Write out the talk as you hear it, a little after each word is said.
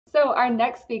So our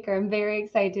next speaker, I'm very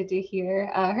excited to hear.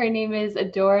 Her name is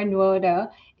Adora Nwodo.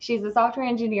 She's a software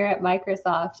engineer at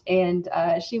Microsoft, and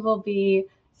she will be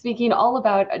speaking all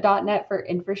about .NET for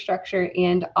infrastructure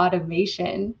and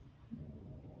automation.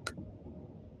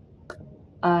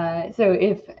 So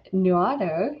if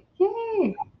Nwodo,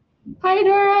 yay! Hi,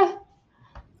 Adora.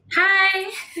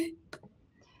 Hi.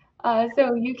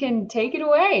 So you can take it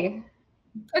away.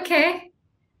 Okay.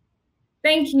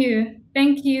 Thank you.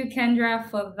 Thank you, Kendra,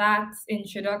 for that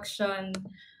introduction.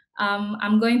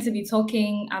 I'm going to be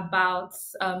talking about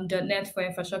 .NET for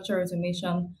infrastructure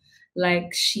automation,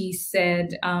 like she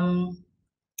said. And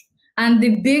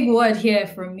the big word here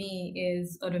for me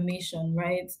is automation,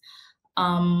 right?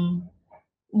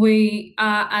 We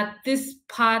are at this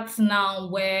part now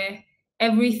where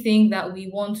everything that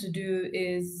we want to do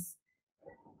is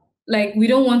like we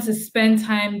don't want to spend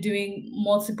time doing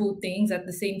multiple things at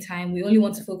the same time. We only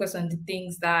want to focus on the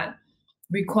things that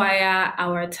require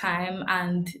our time,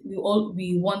 and we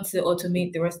want to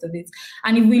automate the rest of it.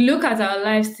 And if we look at our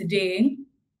lives today,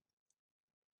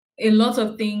 a lot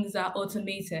of things are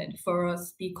automated for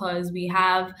us because we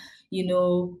have,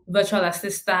 virtual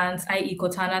assistants, i.e.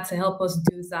 Cortana, to help us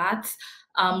do that.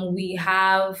 We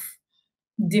have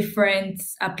different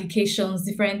applications,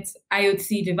 different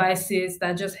IoT devices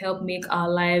that just help make our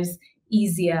lives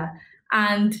easier.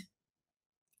 And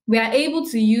we are able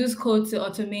to use code to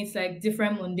automate like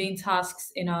different mundane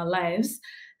tasks in our lives,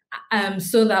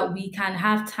 so that we can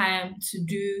have time to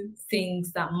do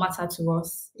things that matter to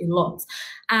us a lot.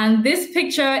 And this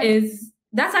picture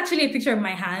that's actually a picture of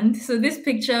my hand. So this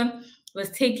picture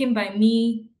was taken by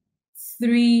me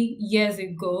 3 years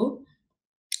ago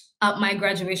at my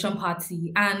graduation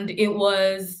party, and it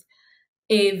was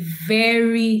a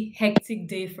very hectic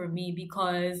day for me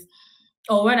because,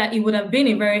 or rather, it would have been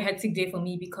a very hectic day for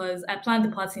me because I planned the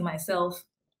party myself,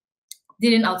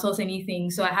 didn't outsource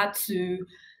anything. So I had to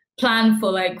plan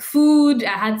for like food,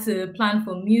 I had to plan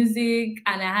for music,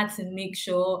 and I had to make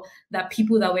sure that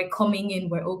people that were coming in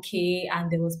were okay and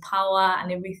there was power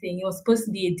and everything. It was supposed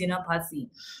to be a dinner party.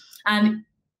 And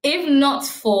if not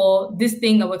for this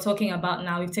thing that we're talking about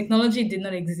now, if technology did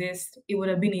not exist, it would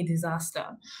have been a disaster.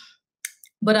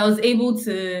 But I was able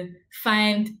to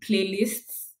find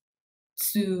playlists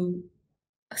to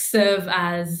serve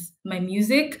as my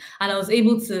music, and I was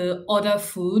able to order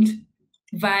food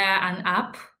via an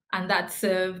app, and that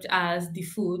served as the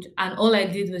food. And all I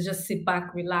did was just sit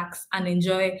back, relax, and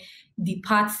enjoy the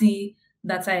party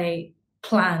that I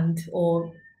planned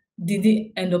or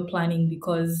didn't end up planning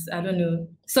because I don't know,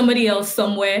 somebody else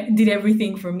somewhere did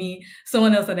everything for me,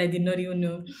 someone else that I did not even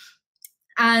know.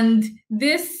 And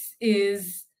this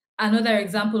is another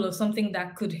example of something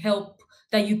that could help,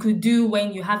 that you could do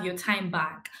when you have your time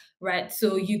back, right?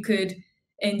 So you could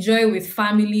enjoy with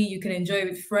family, you can enjoy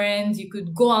with friends, you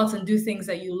could go out and do things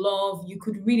that you love, you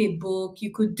could read a book,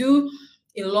 you could do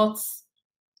a lot.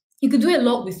 You could do a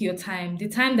lot with your time. The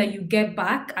time that you get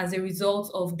back as a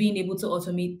result of being able to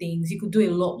automate things, you could do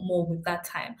a lot more with that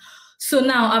time. So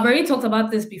now I've already talked about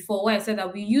this before, where I said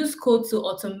that we use code to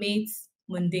automate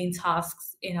mundane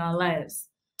tasks in our lives.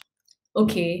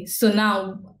 Okay, so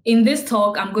now in this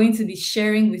talk, I'm going to be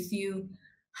sharing with you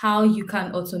how you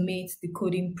can automate the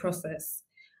coding process.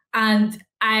 And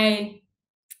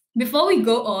before we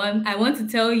go on, I want to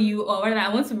tell you, or rather, I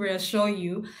want to reassure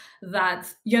you that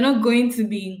you're not going to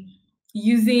be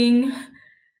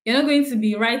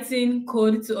writing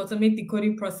code to automate the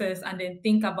coding process and then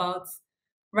think about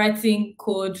writing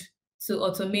code to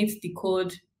automate the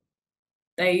code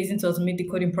that you're using to automate the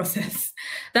coding process.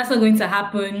 That's not going to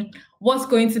happen. What's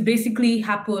going to basically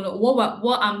happen,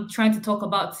 what I'm trying to talk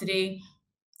about today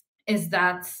is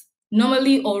that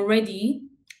normally already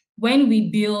when we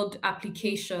build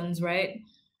applications, right,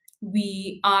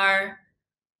 we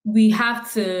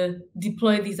have to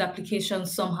deploy these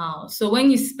applications somehow. So when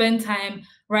you spend time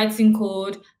writing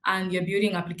code and you're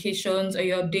building applications or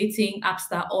you're updating apps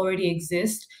that already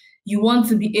exist, you want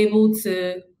to be able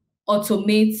to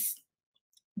automate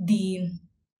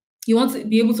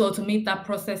that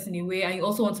process in a way, and you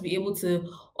also want to be able to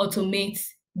automate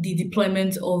the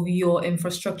deployment of your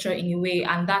infrastructure in a way.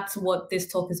 And that's what this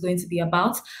talk is going to be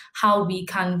about, how we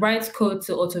can write code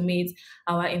to automate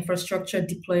our infrastructure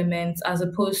deployment as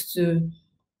opposed to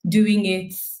doing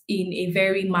it in a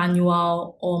very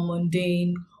manual or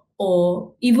mundane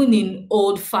or even in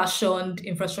old-fashioned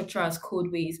infrastructure as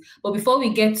code ways. But before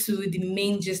we get to the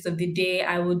main gist of the day,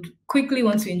 I would quickly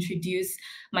want to introduce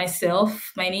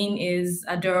myself. My name is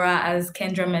Adora, as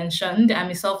Kendra mentioned. I'm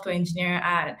a software engineer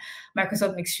at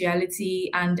Microsoft Mixed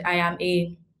Reality, and I am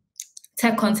a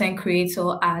tech content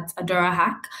creator at Adora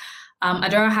Hack.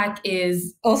 Adora Hack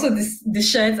is also the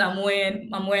shirt I'm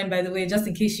wearing, by the way, just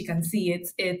in case you can see it.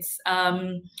 It's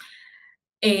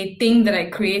a thing that I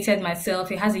created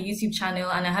myself. It has a YouTube channel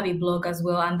and I have a blog as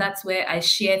well. And that's where I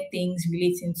share things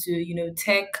relating to,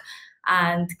 tech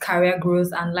and career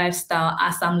growth and lifestyle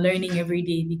as I'm learning every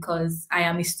day, because I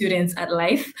am a student at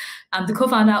life. I'm the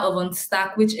co-founder of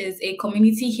Unstack, which is a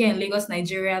community here in Lagos,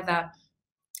 Nigeria, that,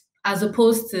 as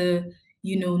opposed to,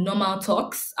 normal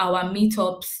talks, our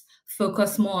meetups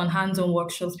focus more on hands-on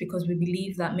workshops because we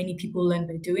believe that many people learn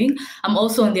by doing. I'm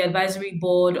also on the advisory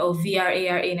board of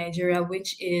VRARA Nigeria,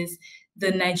 which is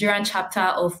the Nigerian chapter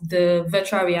of the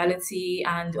Virtual Reality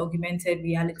and Augmented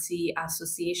Reality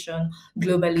Association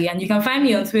globally. And you can find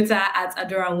me on Twitter at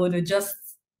Adora Nwodo.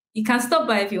 You can stop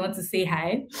by if you want to say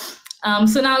hi.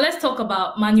 So now let's talk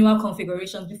about manual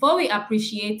configurations. Before we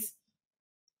appreciate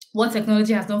what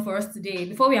technology has done for us today,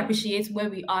 before we appreciate where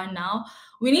we are now,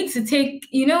 we need to take,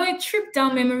 a trip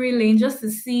down memory lane just to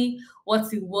see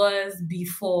what it was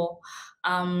before.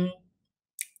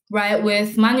 Right,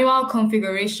 with manual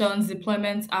configurations,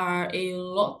 deployments are a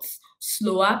lot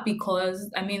slower because,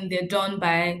 they're done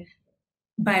by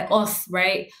us,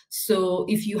 right? So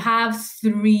if you have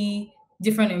 3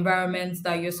 different environments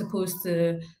that you're supposed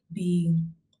to be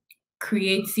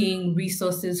creating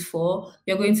resources for,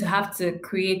 you're going to have to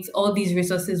create all these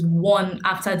resources one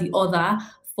after the other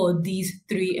for these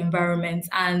 3 environments.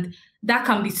 And that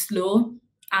can be slow,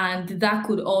 and that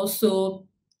could also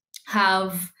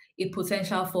have a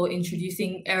potential for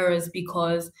introducing errors,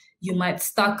 because you might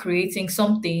start creating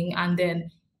something and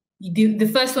then the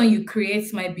first one you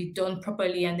create might be done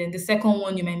properly, and then the second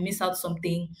one you might miss out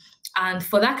something. And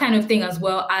for that kind of thing, as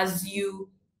well, as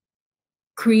you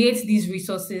create these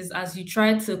resources, as you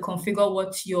try to configure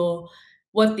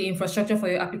what the infrastructure for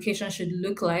your application should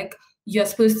look like, you're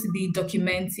supposed to be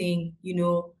documenting,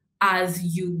 as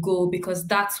you go, because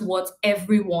that's what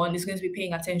everyone is going to be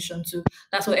paying attention to.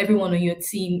 That's what everyone on your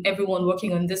team, everyone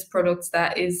working on this product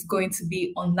that is going to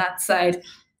be on that side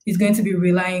is going to be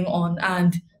relying on.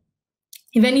 And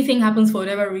if anything happens for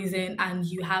whatever reason and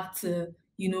you have to,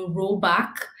 roll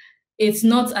back, it's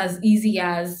not as easy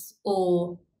as,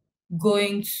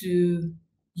 going to,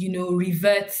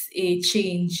 revert a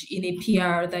change in a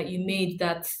PR that you made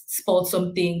that spoiled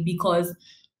something, because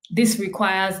this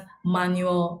requires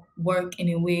manual work in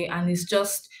a way, and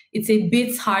it's a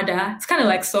bit harder. It's kind of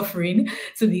like suffering,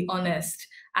 to be honest.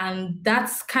 And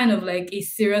that's kind of like a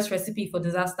serious recipe for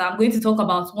disaster. I'm going to talk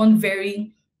about one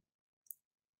very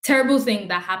terrible thing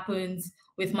that happens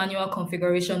with manual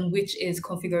configuration, which is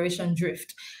configuration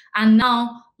drift. And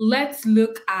now let's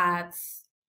look at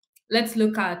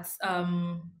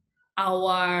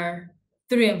our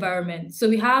 3 environments. So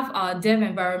we have our dev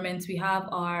environment, we have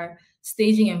our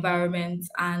staging environment,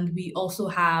 and we also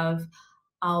have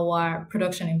our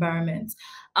production environment.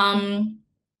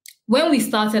 When we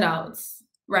started out,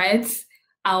 right,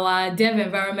 our dev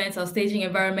environment, our staging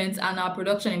environment, and our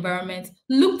production environment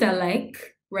looked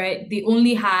alike, right? They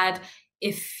only had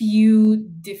a few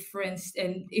things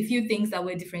that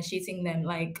were differentiating them,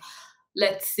 like,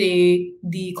 let's say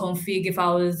the config.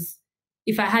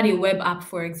 If I had a web app,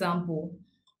 for example,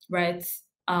 right,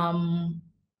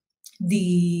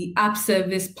 the app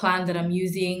service plan that I'm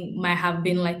using might have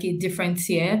been like a different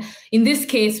tier. In this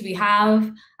case, we have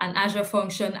an Azure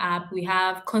Function app, we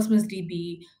have Cosmos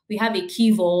DB, we have a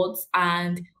Key Vault,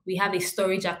 and we have a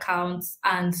storage account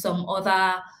and some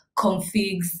other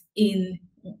configs in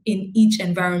each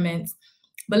environment.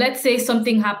 But let's say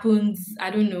something happens,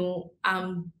 I don't know,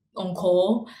 I'm on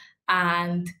call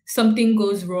and something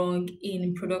goes wrong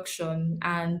in production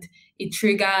and it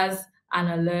triggers an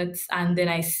alert, and then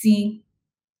I see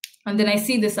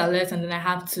this alert, and then I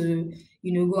have to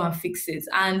go and fix it.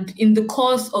 And in the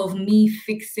course of me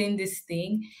fixing this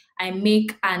thing, I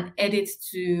make an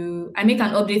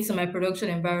update to my production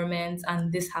environment,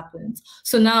 and this happens.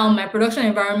 So now my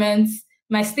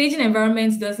staging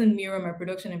environment doesn't mirror my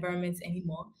production environment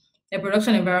anymore. The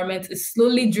production environment is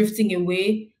slowly drifting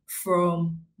away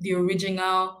from the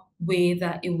original way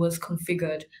that it was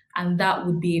configured, and that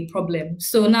would be a problem.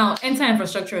 So now enter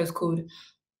infrastructure as code.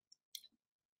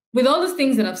 With all those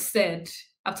things that I've said,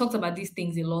 I've talked about these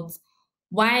things a lot.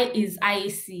 Why is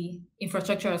IAC,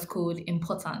 infrastructure as code,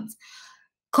 important?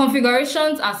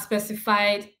 Configurations are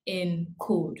specified in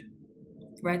code,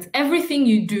 right? Everything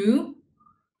you do,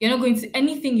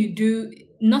 nothing you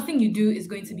do is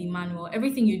going to be manual.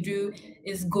 Everything you do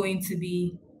is going to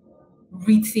be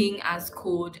written as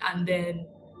code, and then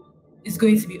is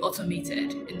going to be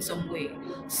automated in some way.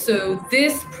 So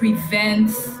this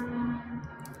prevents,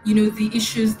 the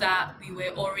issues that we were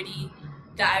already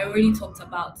that I already talked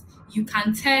about. You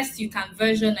can test, you can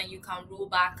version, and you can roll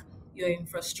back your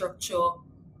infrastructure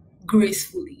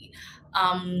gracefully.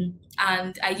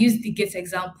 And I used the Git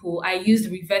example. I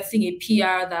used reversing a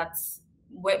PR that's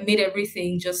what made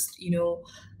everything just,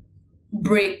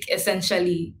 break,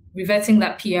 essentially reverting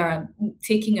that PR and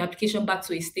taking your application back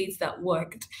to a state that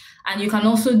worked. And you can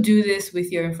also do this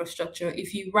with your infrastructure.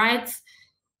 If you write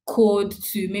code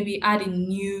to maybe add a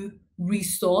new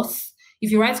resource,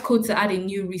 if you write code to add a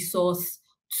new resource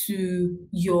to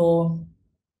your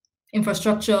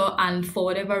infrastructure and for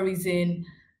whatever reason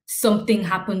something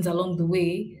happens along the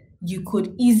way, you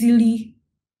could easily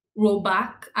roll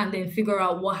back and then figure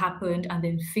out what happened and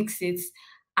then fix it,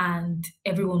 and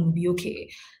everyone will be okay.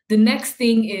 The next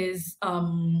thing is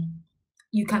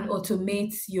you can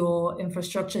automate your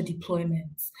infrastructure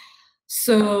deployments.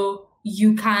 So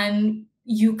you can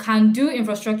do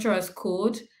infrastructure as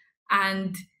code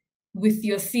and with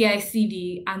your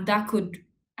CI/CD, and that could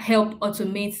help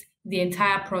automate the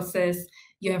entire process,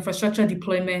 your infrastructure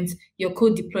deployment, your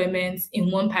code deployments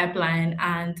in one pipeline,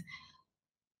 and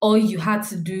all you had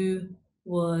to do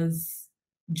was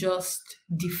just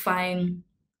define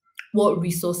what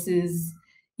resources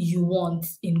you want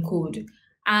in code.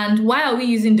 And why are we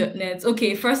using .NET?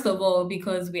 Okay, first of all,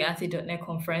 because we're at a .NET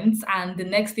conference, and the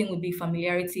next thing would be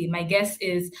familiarity. My guess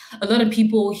is a lot of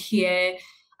people here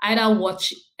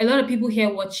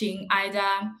watching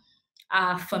either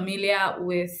are familiar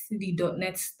with the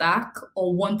 .NET stack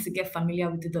or want to get familiar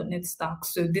with the .NET stack.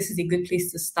 So this is a good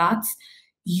place to start.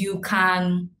 You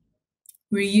can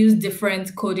reuse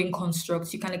different coding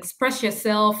constructs. You can express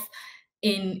yourself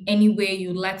in any way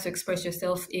you'd like to express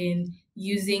yourself in,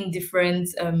 using different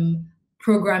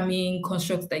programming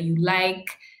constructs that you like,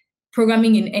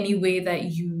 programming in any way that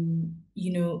you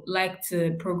like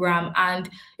to program. And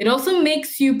it also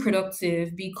makes you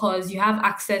productive because you have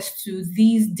access to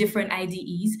these different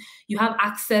IDEs, you have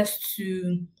access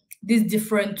to these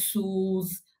different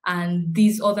tools and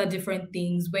these other different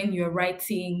things when you're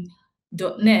writing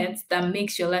 .NET that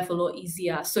makes your life a lot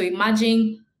easier. So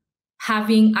imagine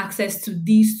having access to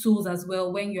these tools as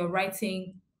well when you're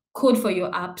writing code for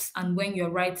your apps and when you're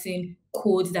writing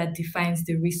code that defines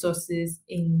the resources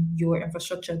in your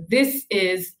infrastructure. This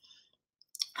is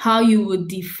how you would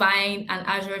define an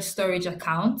Azure storage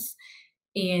account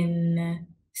in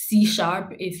C#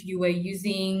 if you were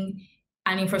using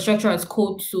an infrastructure as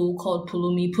code tool called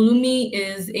Pulumi. Pulumi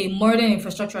is a modern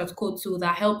infrastructure as code tool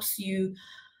that helps you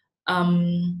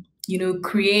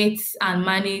create and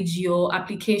manage your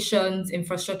applications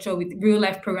infrastructure with real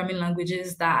life programming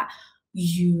languages that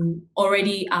you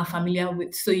already are familiar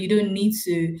with. So you don't need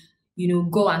to,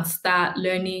 go and start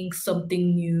learning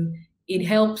something new. It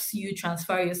helps you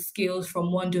transfer your skills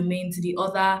from one domain to the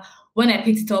other. When I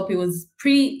picked it up, it was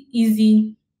pretty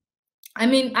easy. I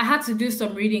mean, I had to do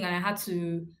some reading and I had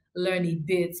to learn a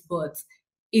bit, but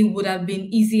it would have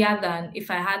been easier than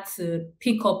if I had to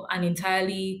pick up an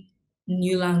entirely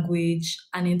new language,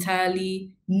 an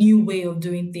entirely new way of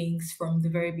doing things from the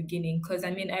very beginning. Because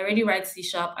I mean, I already write C#,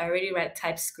 I already write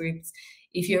TypeScript.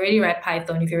 If you already write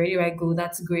Python, if you already write Go,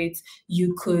 that's great.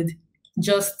 You could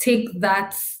just take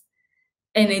that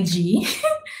energy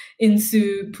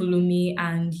into Pulumi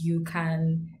and you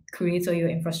can create all your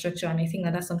infrastructure. And I think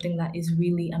that that's something that is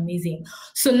really amazing.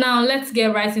 So now let's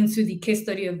get right into the case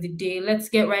study of the day. Let's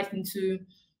get right into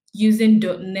using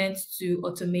 .NET to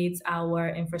automate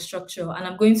our infrastructure. And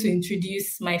I'm going to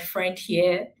introduce my friend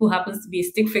here who happens to be a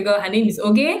stick figure. Her name is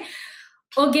Oge.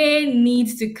 Oge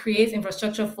needs to create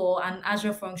infrastructure for an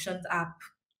Azure Functions app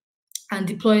and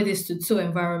deploy this to two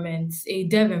environments, a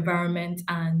dev environment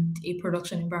and a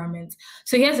production environment.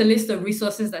 So here's a list of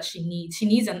resources that she needs. She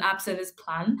needs an app service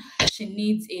plan, she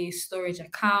needs a storage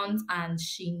account, and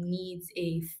she needs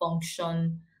a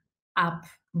function app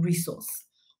resource.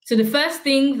 So the first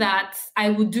thing that I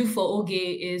would do for Oge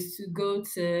is to go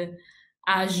to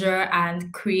Azure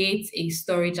and create a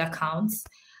storage account.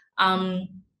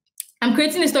 I'm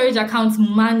creating a storage account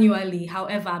manually,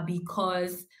 however,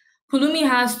 because Pulumi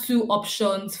has two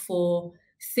options for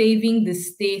saving the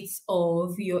state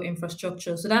of your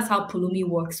infrastructure. So that's how Pulumi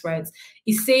works, right?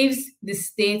 It saves the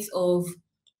state of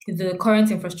the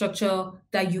current infrastructure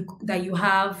that you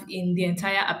have in the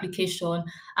entire application.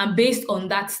 And based on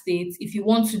that state, if you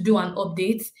want to do an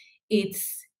update, it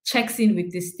checks in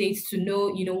with the state to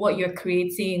know, what you're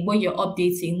creating, what you're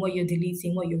updating, what you're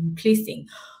deleting, what you're replacing.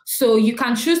 So you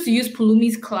can choose to use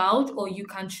Pulumi's cloud, or you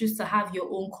can choose to have your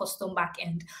own custom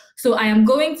backend. So I am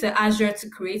going to Azure to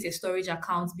create a storage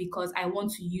account because I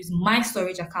want to use my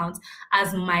storage account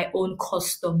as my own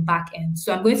custom backend.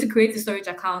 So I'm going to create a storage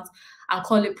account. I'll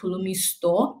call it Pulumi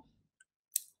Store.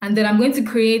 And then I'm going to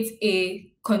create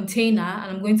a container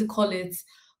and I'm going to call it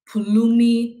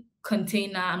Pulumi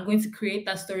container. I'm going to create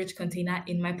that storage container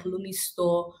in my Pulumi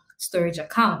store storage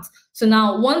account. So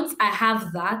now once I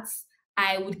have that,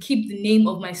 I would keep the name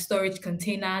of my storage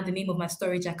container, the name of my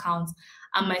storage account,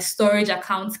 and my storage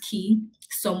account key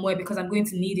somewhere because I'm going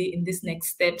to need it in this next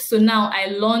step. So now I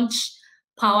launch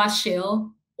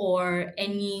PowerShell or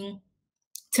any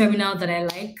terminal that I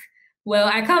like. Well,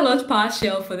 I can't launch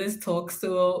PowerShell for this talk,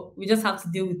 so we just have to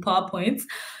deal with PowerPoint.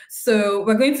 So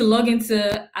we're going to log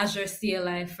into Azure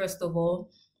CLI first of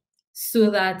all,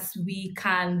 so that we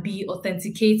can be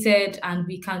authenticated and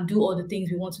we can do all the things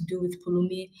we want to do with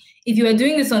Pulumi. If you are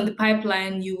doing this on the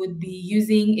pipeline, you would be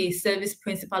using a service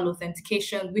principal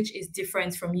authentication, which is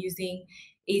different from using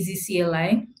AZ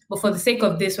CLI. But for the sake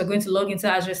of this, we're going to log into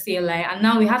Azure CLI. And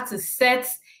now we have to set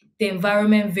the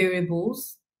environment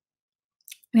variables.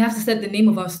 We have to set the name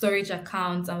of our storage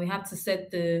account and we have to set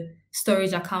the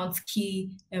storage account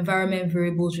key environment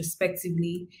variables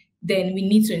respectively. Then we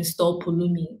need to install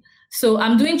Pulumi. So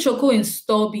I'm doing Choco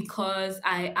install because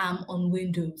I am on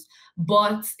Windows.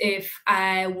 But if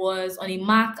I was on a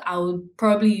Mac, I would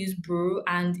probably use Brew.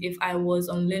 And if I was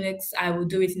on Linux, I would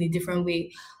do it in a different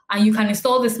way. And you can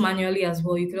install this manually as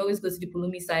well. You could always go to the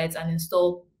Pulumi site and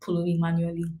install Pulumi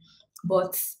manually.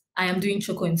 But I am doing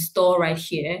Choco install right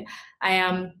here. I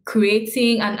am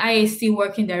creating an IAC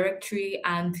working directory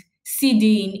and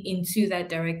CDing into that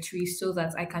directory so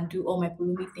that I can do all my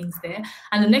Pulumi things there.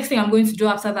 And the next thing I'm going to do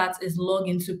after that is log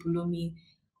into Pulumi.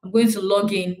 I'm going to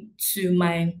log in to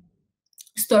my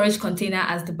storage container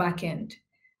as the backend,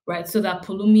 right? So that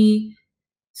Pulumi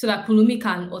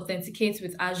can authenticate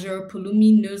with Azure.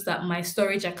 Pulumi knows that my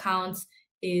storage account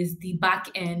is the back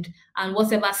end, and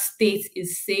whatever state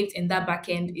is saved in that back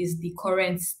end is the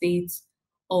current state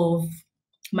of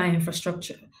my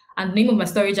infrastructure. And the name of my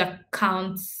storage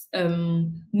account,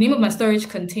 name of my storage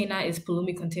container is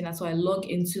Pulumi container. So I log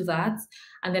into that,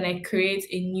 and then I create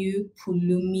a new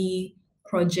Pulumi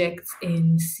project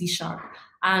in C#.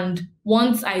 And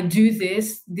once I do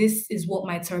this, this is what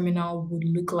my terminal would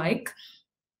look like.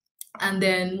 And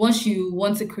then once you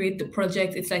want to create the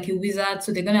project, it's like a wizard.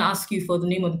 So they're going to ask you for the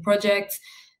name of the project,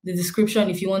 the description,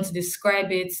 if you want to describe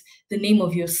it, the name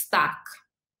of your stack,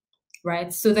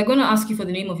 right? So they're going to ask you for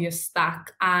the name of your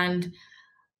stack. And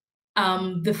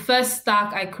the first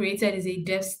stack I created is a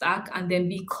dev stack. And then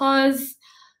because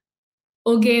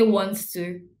Oge wants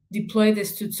to deploy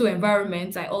this to 2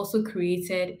 environments, I also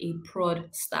created a prod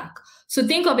stack. So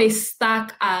think of a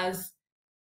stack as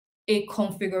a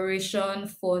configuration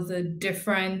for the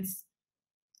different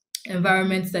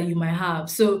environments that you might have.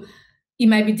 So it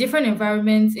might be different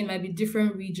environments, it might be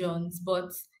different regions,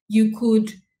 but you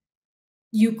could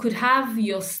have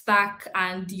your stack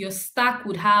and your stack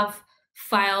would have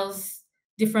files,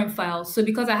 different files. So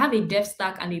because I have a dev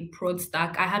stack and a prod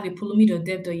stack, I have a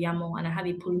pulumi.dev.yaml and I have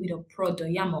a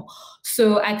pulumi.prod.yaml.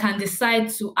 So I can decide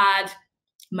to add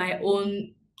my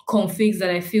own configs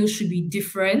that I feel should be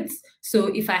different. So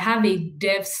if I have a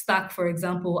dev stack, for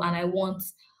example, and I want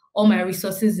all my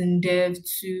resources in dev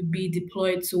to be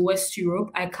deployed to West Europe,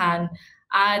 I can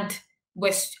add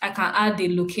the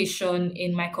location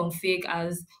in my config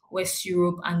as West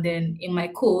Europe, and then in my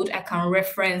code, I can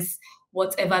reference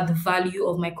whatever the value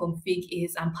of my config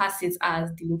is and pass it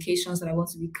as the locations that I want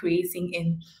to be creating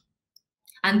in.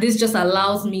 And this just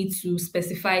allows me to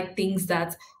specify things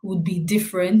that would be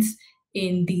different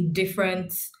in the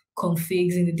different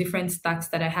configs, in the different stacks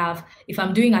that I have. If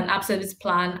I'm doing an app service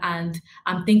plan and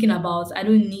I'm thinking about, I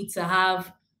don't need to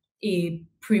have a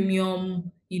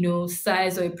premium,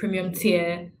 size or a premium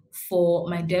tier for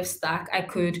my dev stack. I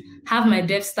could have my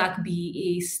dev stack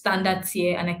be a standard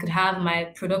tier and I could have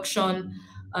my production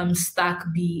stack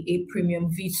be a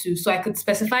premium V2. So I could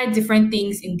specify different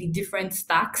things in the different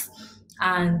stacks,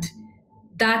 and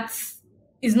that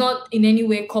is not in any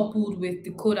way coupled with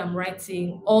the code I'm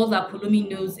writing. All that Pulumi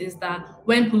knows is that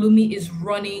when Pulumi is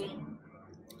running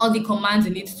all the commands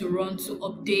it needs to run to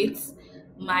update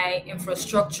my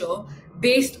infrastructure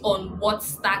based on what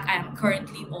stack I am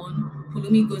currently on,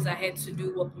 Pulumi goes ahead to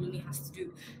do what Pulumi has to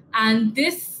do. And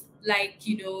this,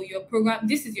 your program,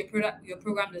 this is your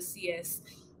program.cs,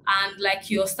 and like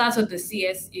your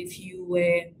start.cs, if you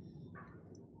were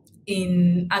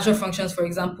in Azure Functions, for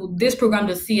example, this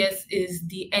program.cs is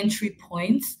the entry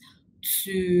point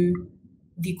to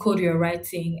the code you're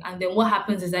writing. And then what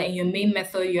happens is that in your main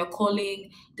method, you're calling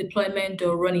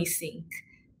deployment.runAsync,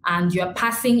 and you're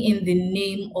passing in the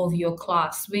name of your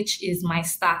class, which is my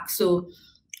stack. So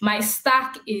my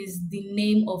stack is the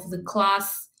name of the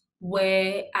class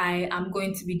where I am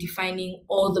going to be defining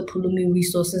all the Pulumi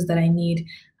resources that I need,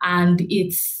 and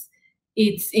it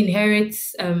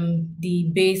inherits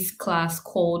the base class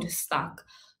called stack.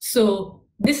 So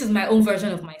this is my own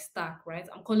version of my stack, right?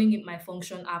 I'm calling it my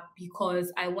function app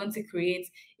because I want to create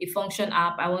a function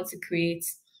app. I want to create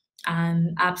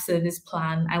an app service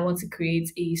plan. I want to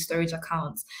create a storage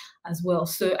account as well.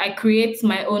 So I create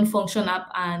my own function app,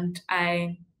 and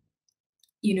I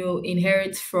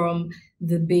inherit from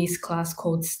the base class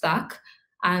called stack,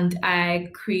 and I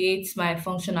create my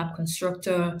function app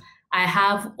constructor. I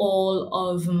have all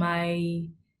of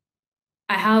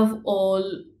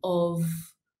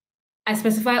I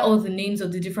specify all the names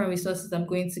of the different resources I'm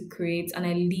going to create, and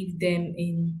I leave them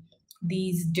in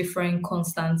these different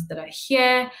constants that are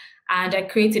here. And I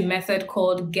create a method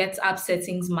called get app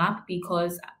settings map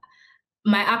because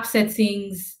my app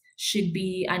settings should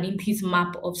be an input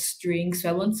map of strings. So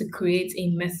I want to create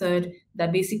a method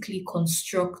that basically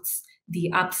constructs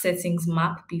the app settings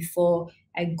map before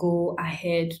I go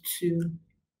ahead to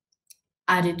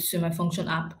add it to my function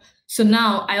app. So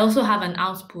now I also have an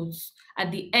output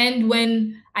at the end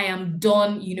when I am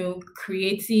done,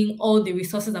 creating all the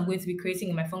resources I'm going to be creating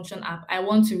in my function app. I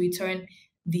want to return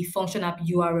the function app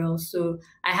URL. So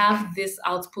I have this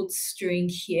output string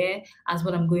here as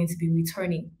what I'm going to be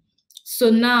returning. So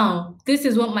now this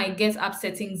is what my get app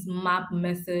settings map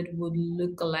method would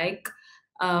look like.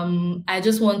 I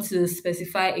just want to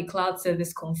specify a cloud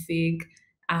service config,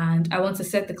 and I want to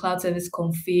set the cloud service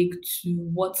config to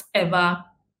whatever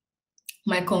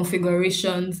my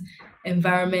configurations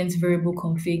environment variable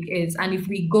config is. And if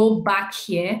we go back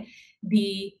here,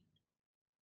 the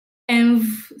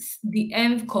env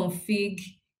config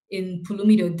in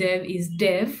pulumi.dev is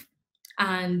dev,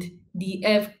 and the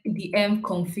env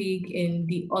config in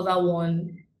the other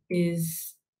one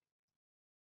is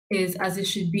as it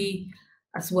should be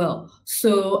as well.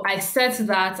 So I set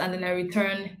that, and then I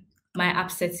return my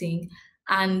app setting,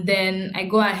 and then I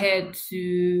go ahead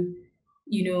to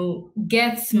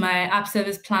get my app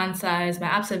service plan size, my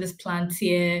app service plan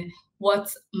tier, what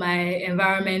my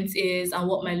environment is, and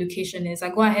what my location is. I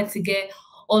go ahead to get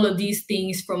all of these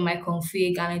things from my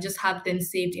config, and I just have them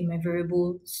saved in my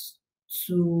variables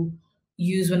to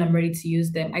use when I'm ready to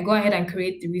use them. I go ahead and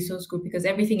create the resource group because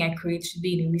everything I create should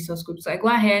be in a resource group. So I go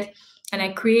ahead and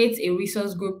I create a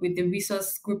resource group with the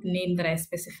resource group name that I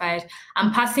specified.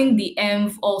 I'm passing the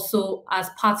env also as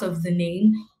part of the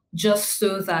name, just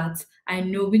so that I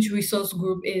know which resource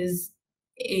group is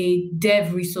a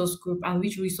dev resource group and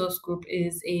which resource group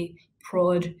is a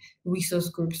prod resource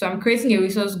group. So I'm creating a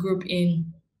resource group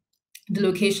in the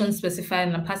location specified,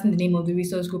 and I'm passing the name of the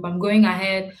resource group. I'm going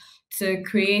ahead to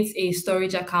create a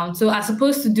storage account. So as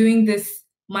opposed to doing this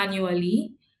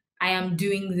manually, I am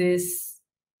doing this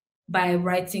by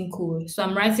writing code. So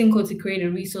I'm writing code to create a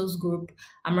resource group.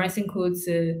 I'm writing code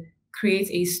to create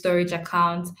a storage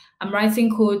account. I'm writing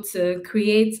code to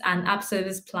create an app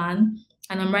service plan.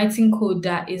 And I'm writing code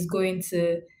that is going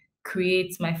to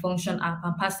create my function app.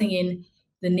 I'm passing in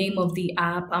the name of the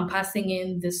app. I'm passing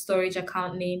in the storage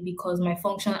account name because my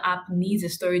function app needs a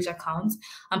storage account.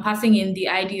 I'm passing in the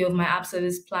ID of my app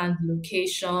service plan, the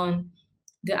location,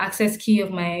 the access key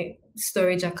of my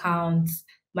storage account,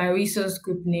 my resource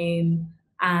group name,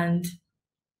 and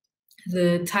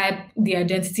the type, the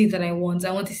identity that I want.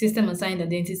 I want a system assigned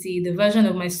identity, the version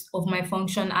of my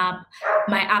function app,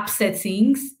 my app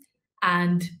settings,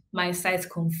 and my site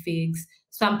configs.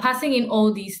 So I'm passing in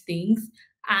all these things.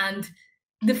 And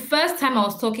the first time I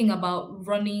was talking about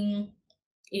running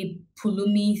a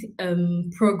Pulumi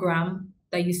program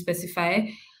that you specify,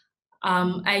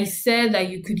 I said that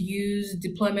you could use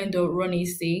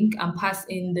deployment.runasync and pass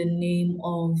in the name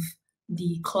of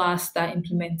the class that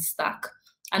implements stack.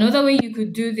 Another way you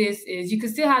could do this is you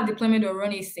could still have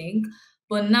deployment.runasync,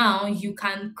 but now you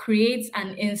can create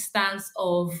an instance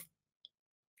of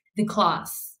the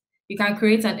class. You can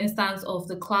create an instance of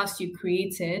the class you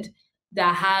created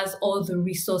that has all the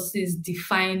resources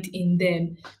defined in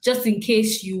them, just in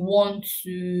case you want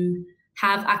to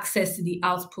have access to the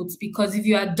outputs. Because if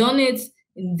you had done it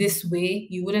in this way,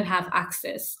 you wouldn't have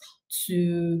access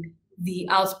to the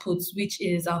outputs, which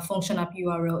is our function app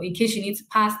URL. In case you need to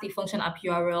pass the function app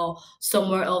URL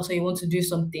somewhere else or you want to do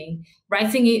something,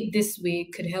 writing it this way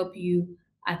could help you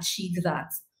achieve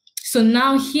that. So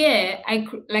now here,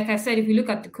 like I said, if you look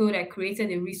at the code, I created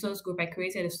a resource group, I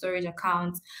created a storage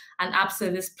account, an app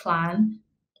service plan,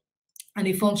 and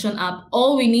a function app.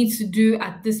 All we need to do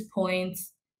at this point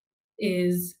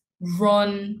is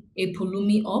run a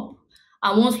Pulumi up.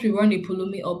 And once we run a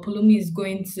Pulumi up, Pulumi is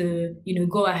going to,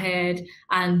 go ahead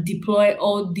and deploy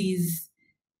all these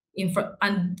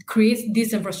and create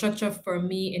this infrastructure for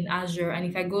me in Azure. And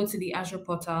if I go to the Azure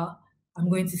portal, I'm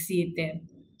going to see it there,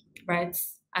 right?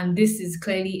 And this is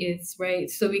clearly it, right?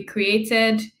 So we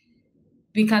can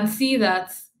see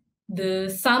that the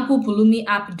sample Pulumi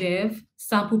app dev,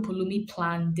 sample Pulumi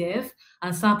plan dev,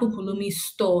 and sample Pulumi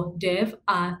store dev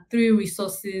are 3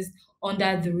 resources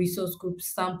under the resource group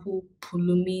sample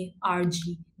Pulumi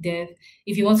RG dev.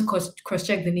 If you want to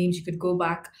cross-check the names, you could go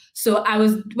back. So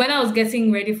when I was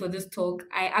getting ready for this talk,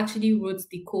 I actually wrote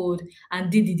the code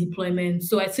and did the deployment.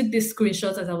 So I took this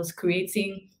screenshot as I was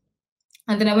creating,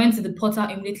 and then I went to the portal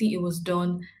immediately it was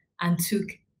done and took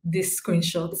this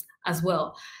screenshot as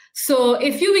well. So a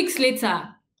few weeks later,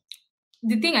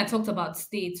 the thing I talked about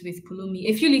state with Pulumi,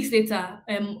 a few weeks later,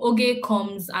 Oge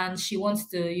comes and she wants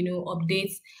to,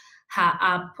 update her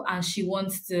app, and she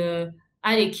wants to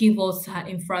add a key vault to her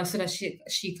infra so that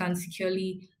she can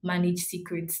securely manage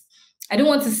secrets. I don't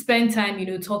want to spend time,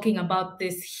 talking about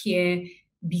this here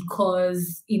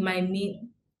because it might mean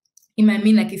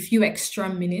like a few extra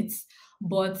minutes.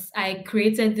 But I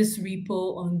created this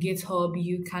repo on GitHub.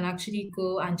 You can actually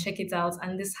go and check it out.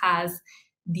 And this has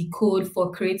the code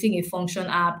for creating a function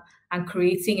app and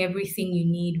creating everything you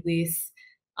need with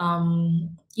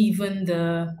even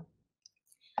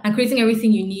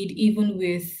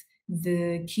with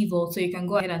the key vault. So you can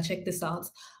go ahead and check this out.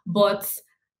 But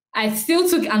I still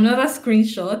took another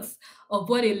screenshot of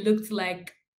what it looked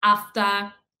like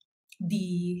after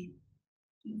the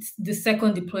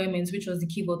second deployment, which was the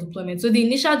key vault deployment. So the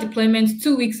initial deployment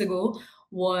 2 weeks ago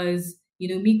was,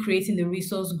 me creating the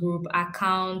resource group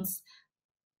accounts,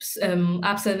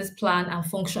 app service plan, and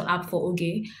function app for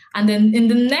Oge. And then in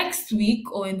the next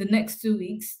week or in the next 2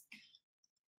 weeks,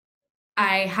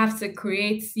 I have to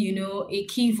create, a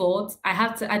key vault. I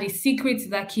have to add a secret to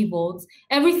that key vault.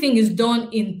 Everything is done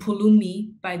in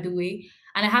Pulumi, by the way,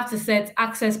 and I have to set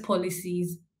access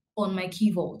policies on my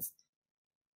key vault.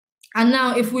 And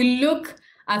now if we look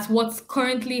at what's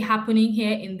currently happening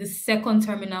here in the second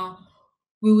terminal,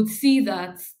 we would see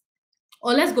that,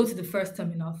 or let's go to the first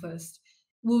terminal first.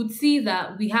 We would see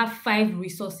that we have 5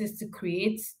 resources to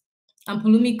create, and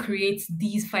Pulumi creates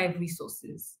these 5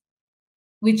 resources,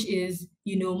 which is,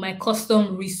 my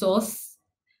custom resource,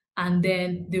 and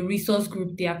then the resource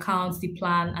group, the accounts, the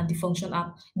plan, and the function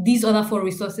app. These other 4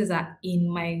 resources are in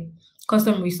my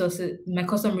custom resource,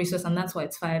 and that's why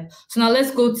it's 5. So now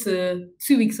let's go to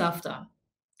 2 weeks after,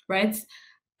 right?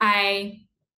 I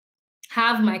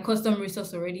have my custom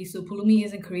resource already, so Pulumi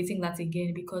isn't creating that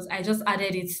again because I just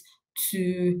added it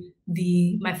to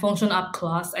my function app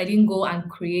class. I didn't go and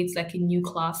create like a new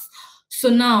class. So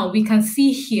now we can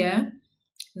see here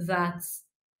that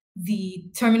the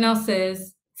terminal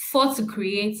says 4 to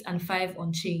create and 5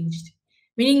 unchanged,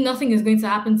 meaning nothing is going to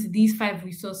happen to these 5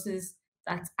 resources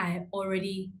that I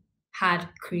already had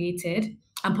created.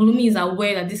 And Pulumi is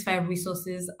aware that these 5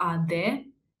 resources are there.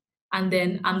 And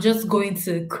then I'm just going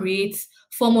to create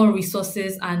 4 more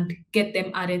resources and get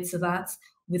them added to that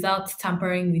without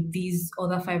tampering with these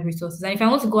other 5 resources. And if I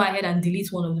want to go ahead and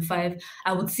delete one of the 5,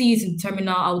 I would see it in the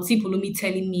terminal. I would see Pulumi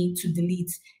telling me to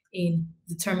delete in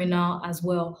the terminal as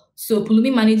well. So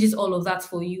Pulumi manages all of that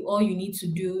for you. All you need to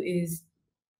do is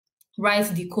write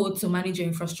the code to manage your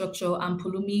infrastructure, and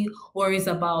Pulumi worries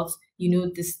about,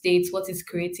 the state, what it's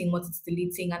creating, what it's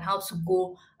deleting, and how to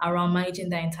go around managing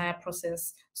the entire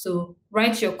process. So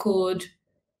write your code,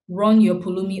 run your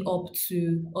Pulumi up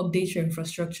to update your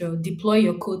infrastructure, deploy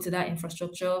your code to that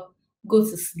infrastructure, go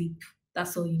to sleep.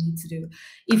 That's all you need to do.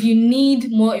 If you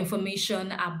need more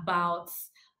information about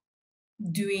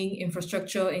doing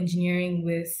infrastructure engineering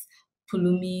with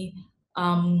Pulumi,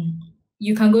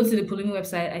 you can go to the Pulumi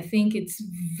website. I think it's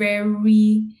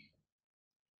very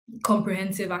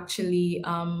comprehensive, actually.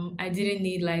 I didn't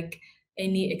need like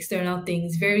any external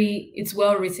things. It's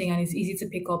well written and it's easy to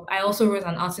pick up. I also wrote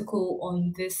an article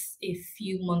on this a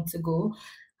few months ago,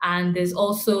 and there's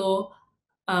also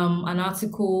an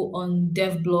article on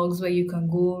dev blogs where you can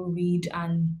go read,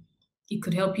 and it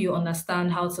could help you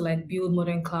understand how to like build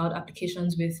modern cloud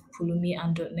applications with Pulumi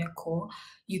and .NET Core.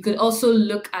 You could also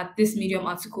look at this Medium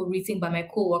article written by my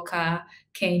coworker,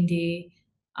 Kende.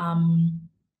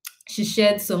 She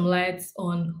shed some light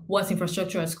on what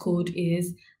infrastructure as code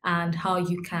is and how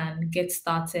you can get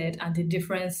started, and the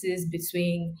differences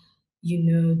between,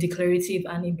 declarative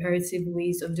and imperative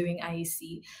ways of doing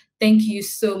IEC. Thank you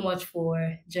so much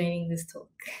for joining this talk.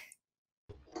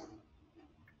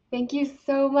 Thank you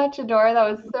so much, Adora.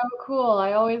 That was so cool.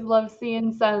 I always love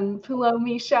seeing some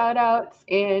Pulumi shout outs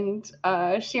and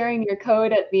sharing your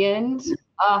code at the end.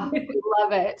 We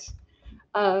love it.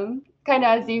 kind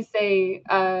of as you say,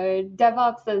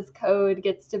 DevOps as code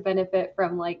gets to benefit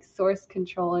from like source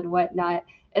control and whatnot,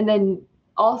 and then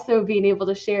also being able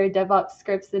to share DevOps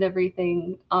scripts and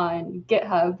everything on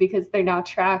GitHub because they're now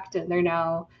tracked and they're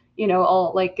now, you know,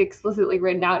 all like explicitly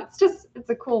written out. It's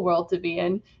a cool world to be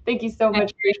in. Thank you so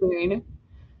much for sharing.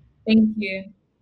 Thank you.